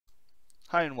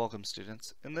Hi and welcome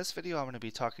students. In this video I'm going to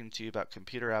be talking to you about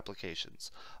computer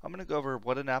applications. I'm going to go over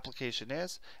what an application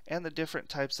is and the different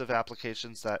types of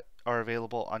applications that are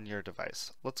available on your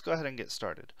device. Let's go ahead and get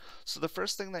started. So the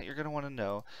first thing that you're going to want to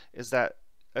know is that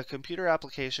a computer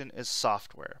application is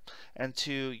software, and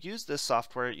to use this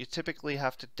software you typically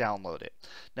have to download it.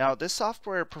 Now this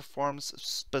software performs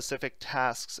specific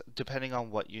tasks depending on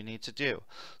what you need to do.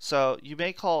 So you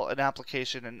may call an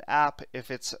application an app if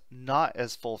it's not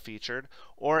as full featured,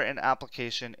 or an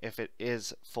application if it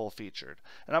is full featured.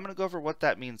 And I'm going to go over what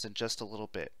that means in just a little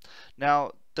bit.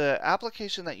 Now the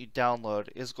application that you download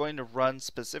is going to run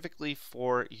specifically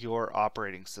for your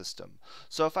operating system.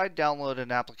 So if I download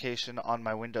an application on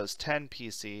my Windows 10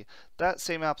 PC, that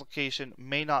same application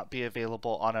may not be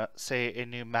available on say a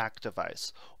new Mac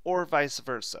device, or vice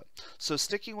versa. So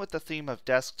sticking with the theme of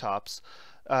desktops,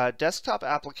 desktop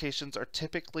applications are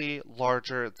typically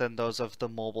larger than those of the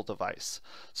mobile device.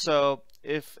 So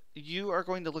if you are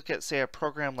going to look at, say, a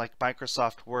program like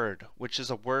Microsoft Word, which is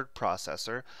a word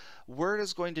processor, Word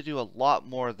is going to do a lot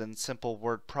more than simple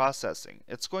word processing.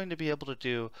 It's going to be able to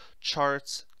do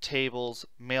charts, tables,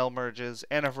 mail merges,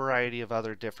 and a variety of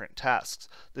other different tasks.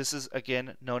 This is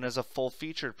again known as a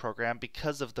full-featured program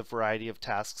because of the variety of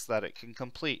tasks that it can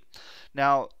complete.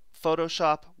 Now,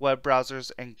 Photoshop, web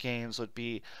browsers, and games would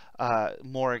be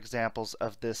more examples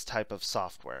of this type of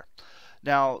software.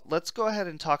 Now let's go ahead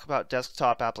and talk about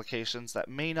desktop applications that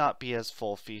may not be as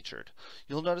full featured.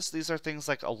 You'll notice these are things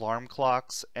like alarm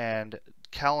clocks and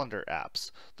calendar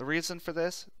apps. The reason for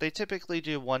this, they typically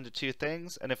do 1 to 2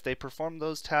 things, and if they perform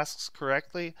those tasks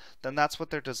correctly, then that's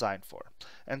what they're designed for.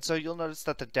 And so you'll notice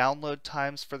that the download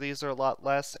times for these are a lot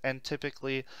less, and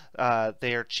typically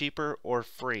they are cheaper or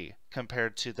free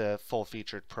compared to the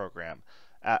full-featured program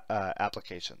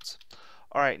applications.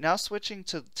 Alright, now switching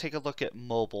to take a look at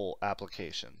mobile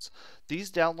applications.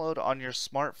 These download on your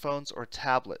smartphones or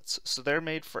tablets, so they're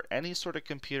made for any sort of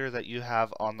computer that you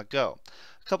have on the go.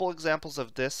 A couple examples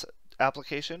of this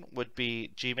application would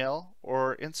be Gmail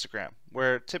or Instagram,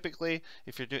 where typically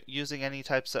if you're using any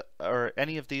types of, or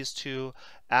any of these two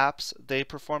apps, they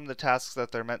perform the tasks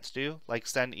that they're meant to do, like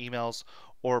send emails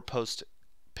or post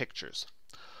pictures.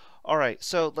 Alright,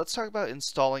 so let's talk about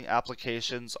installing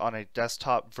applications on a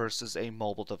desktop versus a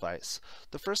mobile device.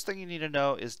 The first thing you need to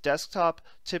know is desktop,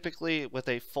 typically with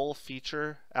a full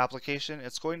feature application,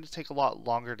 it's going to take a lot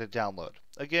longer to download.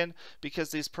 Again,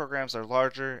 because these programs are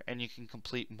larger and you can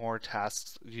complete more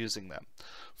tasks using them.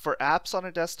 For apps on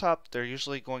a desktop, they're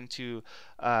usually going to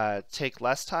take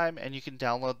less time, and you can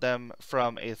download them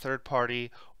from a third party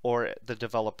or the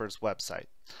developer's website.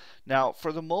 Now,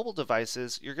 for the mobile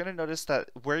devices, you're going to notice that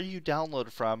where you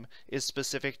download from is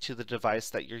specific to the device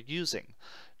that you're using.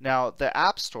 Now, the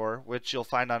App Store, which you'll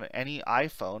find on any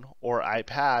iPhone or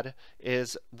iPad,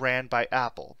 is ran by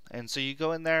Apple. And so you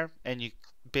go in there and you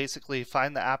basically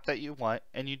find the app that you want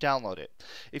and you download it.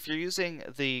 If you're using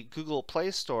the Google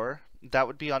Play Store, that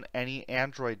would be on any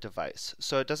Android device.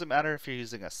 So it doesn't matter if you're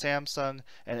using a Samsung,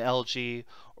 an LG,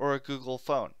 or a Google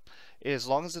phone. As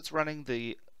long as it's running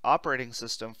the operating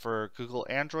system for Google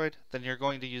Android, then you're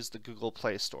going to use the Google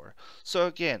Play Store. So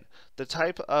again, the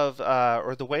type of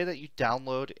or the way that you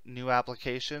download new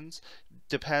applications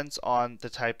depends on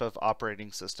the type of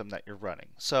operating system that you're running.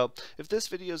 So if this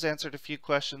video has answered a few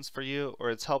questions for you, or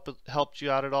it's helped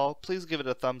you out at all, please give it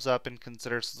a thumbs up and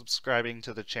consider subscribing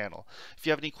to the channel. If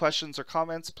you have any questions or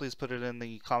comments, please put it in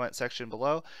the comment section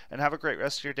below, and have a great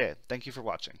rest of your day. Thank you for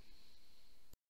watching.